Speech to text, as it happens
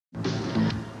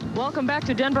Welcome back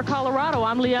to Denver, Colorado.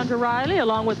 I'm Leandra Riley,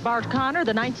 along with Bart Connor.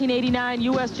 The 1989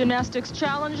 U.S. Gymnastics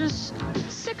Challenges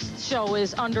 6th show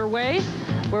is underway,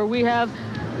 where we have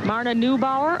Marna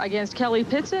Neubauer against Kelly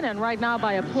Pitzen, and right now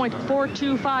by a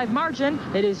 .425 margin,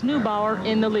 it is Neubauer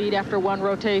in the lead after one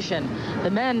rotation.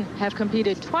 The men have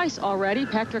competed twice already.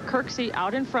 Patrick Kirksey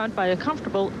out in front by a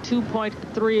comfortable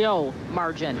 2.30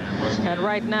 margin. And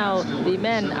right now, the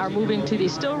men are moving to the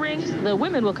still rings. The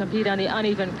women will compete on the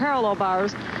uneven parallel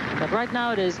bars, but right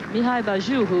now it is Mihai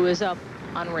Bagiu who is up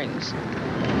on rings.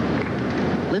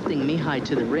 Lifting Mihai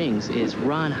to the rings is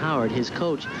Ron Howard, his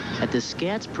coach at the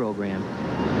SCATS program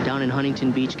down in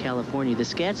Huntington Beach, California. The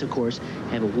SCATS, of course,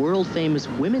 have a world-famous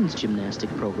women's gymnastic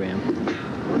program.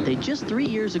 They just 3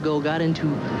 years ago got into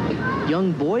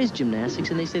young boys gymnastics,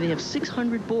 and they say they have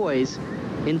 600 boys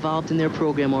involved in their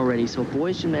program already. So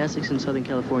boys gymnastics in Southern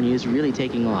California is really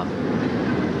taking off.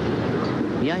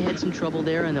 Mihai had some trouble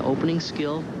there on the opening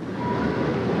skill.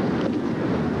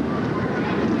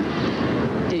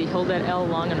 Hold that L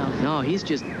long enough. No, he's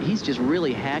just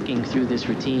really hacking through this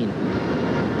routine.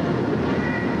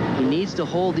 He needs to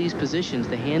hold these positions.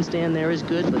 The handstand there is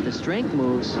good, but the strength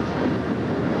moves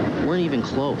weren't even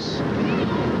close.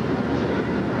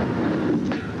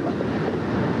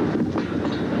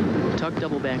 Tuck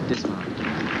double back dismount.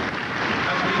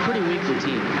 Pretty weak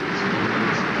routine.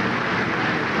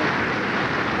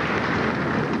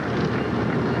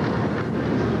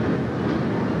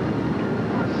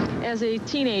 As a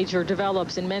teenager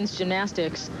develops in men's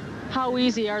gymnastics, how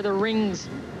easy are the rings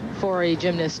for a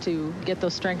gymnast to get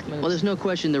those strength moves? Well, there's no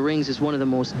question the rings is one of the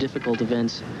most difficult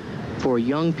events for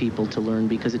young people to learn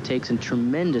because it takes a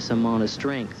tremendous amount of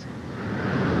strength.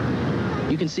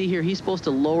 You can see here he's supposed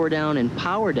to lower down and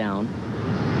power down,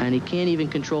 and he can't even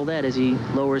control that as he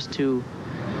lowers to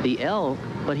the L,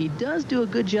 but he does do a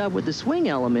good job with the swing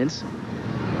elements.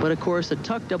 But of course, a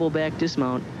tuck double back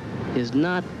dismount is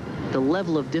not the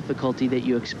level of difficulty that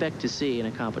you expect to see in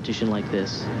a competition like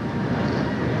this.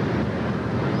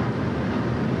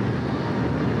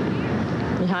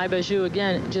 Mihai Bagiu,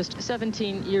 again, just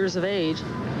 17 years of age.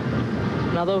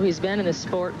 And although he's been in this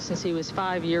sport since he was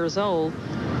 5 years old,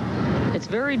 it's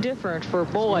very different for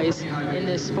boys in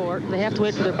this sport. They have to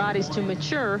wait for their bodies to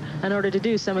mature in order to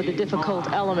do some of the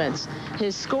difficult elements.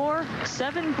 His score,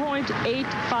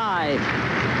 7.85.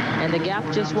 And the gap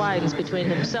just widens between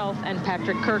himself and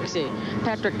Patrick Kirksey.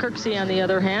 Patrick Kirksey, on the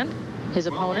other hand, his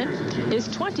opponent, is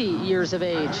 20 years of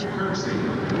age.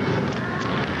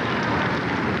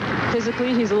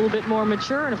 Physically, he's a little bit more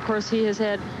mature, and of course, he has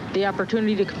had the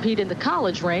opportunity to compete in the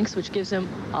college ranks, which gives him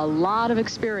a lot of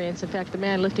experience. In fact, the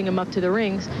man lifting him up to the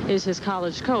rings is his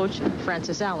college coach,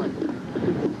 Francis Allen.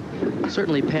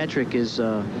 Certainly, Patrick is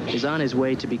on his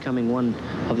way to becoming one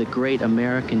of the great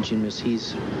American gymnasts.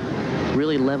 He's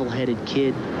really level-headed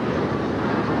kid.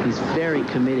 He's very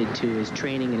committed to his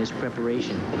training and his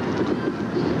preparation.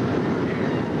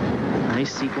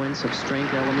 Nice sequence of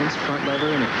strength elements, front lever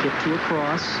and a kick to a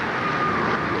cross.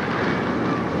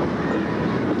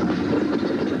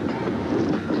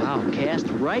 Wow, cast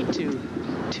right to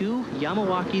 2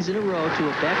 Yamawakis in a row to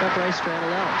a back upright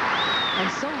straddle L. And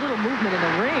so little movement in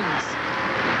the rings.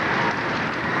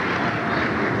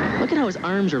 Look at how his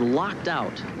arms are locked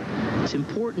out. It's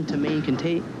important to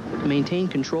maintain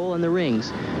control on the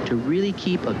rings to really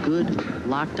keep a good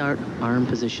locked out arm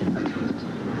position.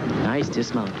 Nice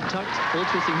dismount. Tucked, full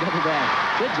twisting double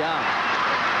back. Good job.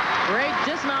 Great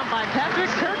dismount by Patrick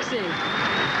Kirksey.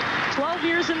 12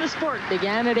 years in the sport,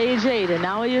 began at age 8, and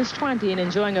now he is 20 and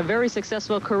enjoying a very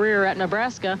successful career at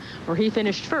Nebraska, where he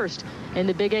finished first in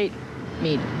the Big 8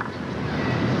 meet.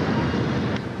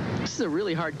 This is a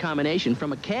really hard combination.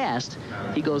 From a cast,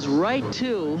 he goes right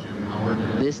to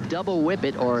this double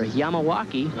whippet or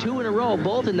Yamawaki, 2 in a row,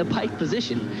 both in the pike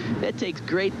position. That takes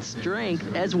great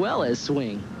strength as well as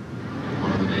swing.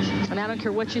 And I don't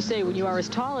care what you say, when you are as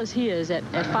tall as he is at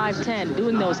 5'10",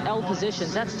 doing those L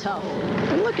positions, that's tough.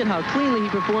 And look at how cleanly he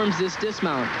performs this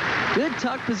dismount. Good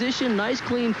tuck position, nice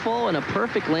clean full, and a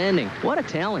perfect landing. What a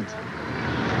talent.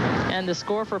 And the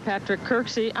score for Patrick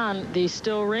Kirksey on the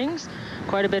still rings,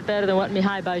 quite a bit better than what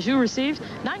Mihai Bagiu received.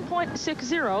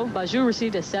 9.60. Bagiu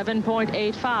received a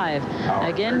 7.85.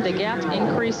 Again, the gap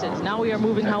increases. Now we are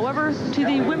moving, however, to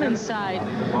the women's side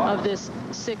of this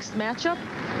 6th matchup.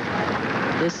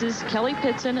 This is Kelly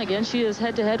Pitzen. Again, she is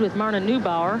head-to-head with Marna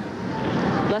Neubauer.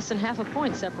 Less than half a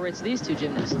point separates these two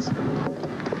gymnasts.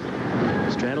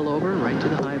 Straddle over, right to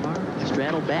the high bar.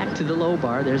 Straddle back to the low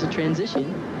bar. There's a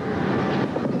transition.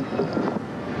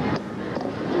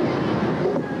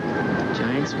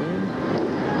 Giant swing.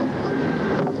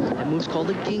 That move's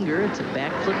called a ginger. It's a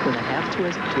back flip with a half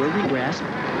twist to a regrasp.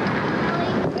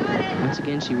 Once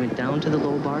again, she went down to the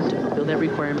low bar to fulfill that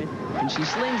requirement, and she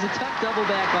slings a tuck double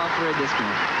back off for a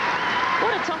discount.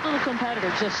 What a tough little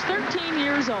competitor, just 13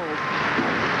 years old.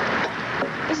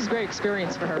 This is great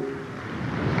experience for her.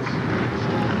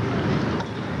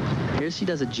 Here she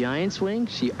does a giant swing.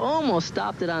 She almost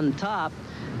stopped it on the top.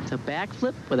 It's a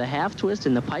backflip with a half twist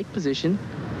in the pike position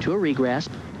to a regrasp,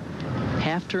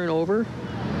 half turn over,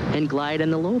 and glide on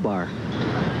the low bar.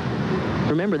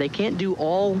 Remember, they can't do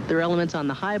all their elements on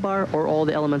the high bar or all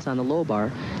the elements on the low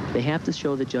bar. They have to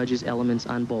show the judges elements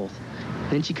on both.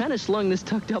 And she kind of slung this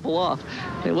tuck double off.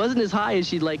 It wasn't as high as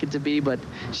she'd like it to be, but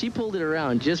she pulled it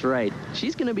around just right.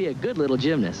 She's going to be a good little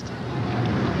gymnast.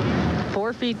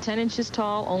 4 feet 10 inches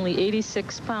tall, only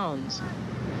 86 pounds.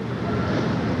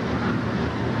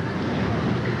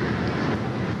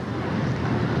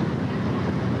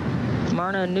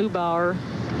 Marna Neubauer,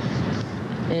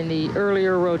 in the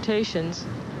earlier rotations,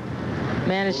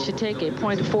 managed to take a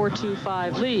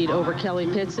 .425 lead over Kelly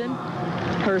Pitzen.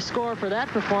 Her score for that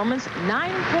performance,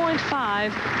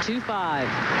 9.525.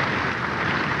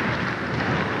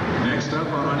 Next up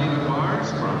on uneven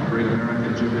bars from Great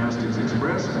American Gymnastics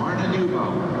Express, Marna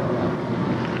Neubauer.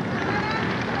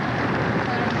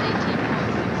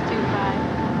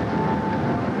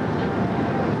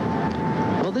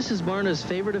 18.625. Well, this is Marna's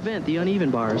favorite event, the uneven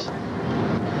bars.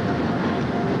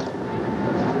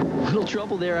 Little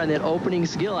trouble there on that opening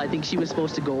skill. I think she was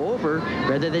supposed to go over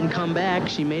rather than come back.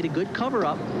 She made a good cover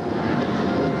up.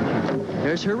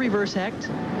 There's her reverse hecht.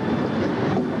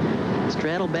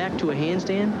 Straddle back to a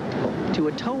handstand, to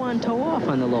a toe-on, toe-off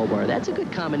on the low bar. That's a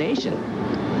good combination.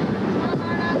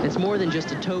 It's more than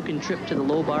just a token trip to the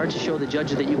low bar to show the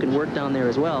judges that you can work down there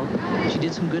as well. She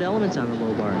did some good elements on the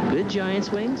low bar. Good giant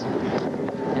swings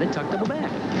and a tuck double back.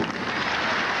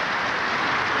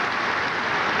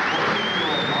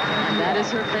 That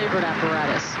is her favorite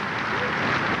apparatus.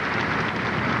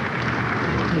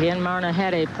 Again, Marna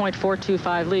had a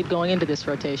 .425 lead going into this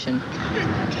rotation.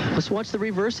 Let's watch the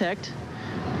reverse hecht.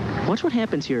 Watch what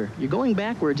happens here. You're going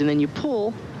backwards, and then you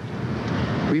pull,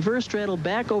 reverse straddle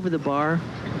back over the bar.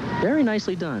 Very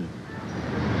nicely done.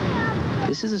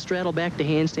 This is a straddle back to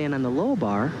handstand on the low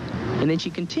bar, and then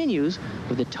she continues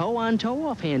with a toe-on,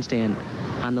 toe-off handstand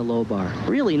on the low bar.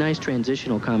 Really nice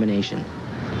transitional combination.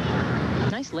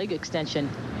 Nice leg extension.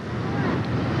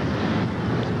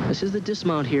 This is the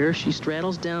dismount here. She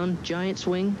straddles down, giant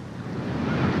swing.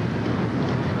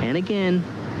 And again.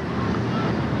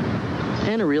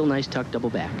 And a real nice tuck double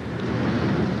back.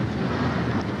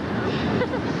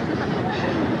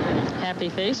 Happy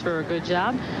face for a good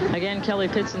job. Again, Kelly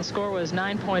Pitzen's score was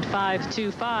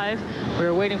 9.525. We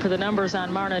were waiting for the numbers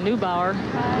on Marna Neubauer.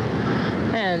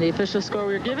 And the official score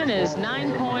we were given is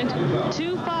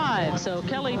 9.25. So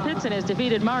Kelly Pitzen has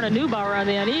defeated Marna Neubauer on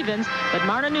the unevens, but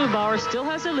Marna Neubauer still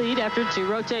has a lead after 2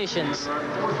 rotations.